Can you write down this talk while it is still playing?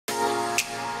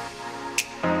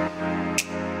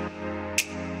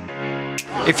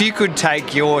If you could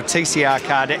take your TCR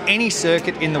car to any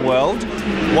circuit in the world,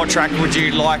 what track would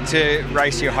you like to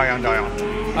race your Hyundai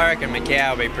on? I reckon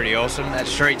Macau will be pretty awesome. That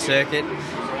street circuit.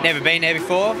 Never been there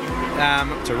before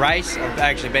to race. I've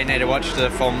actually been there to watch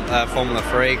the Formula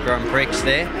 3 Grand Prix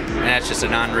there, and that's just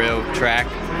an unreal track,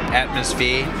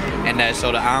 atmosphere, and those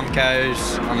sort of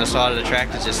armcos on the side of the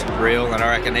track is just real, and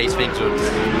I reckon these things would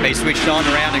be switched on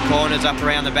around the corners, up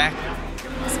around the back.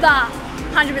 Spa,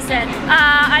 100%.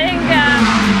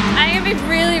 I think it'd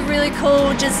be really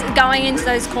cool just going into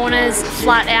those corners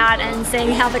flat out and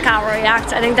seeing how the car will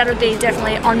react. I think that would be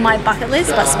definitely on my bucket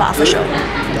list, but Spa for sure.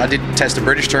 I did test a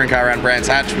British touring car around Brands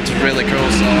Hatch, which is really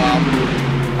cool. So,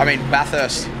 I mean,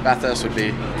 Bathurst would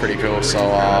be pretty cool. So,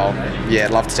 yeah,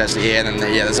 I'd love to test it here. And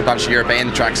then, yeah, there's a bunch of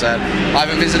European tracks that I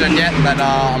haven't visited yet that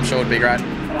I'm sure would be great.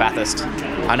 Bathurst.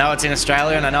 I know it's in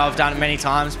Australia and I know I've done it many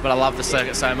times, but I love the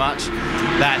circuit so much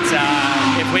that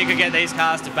if we could get these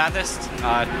cars to Bathurst,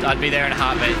 I'd be there in a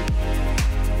heartbeat.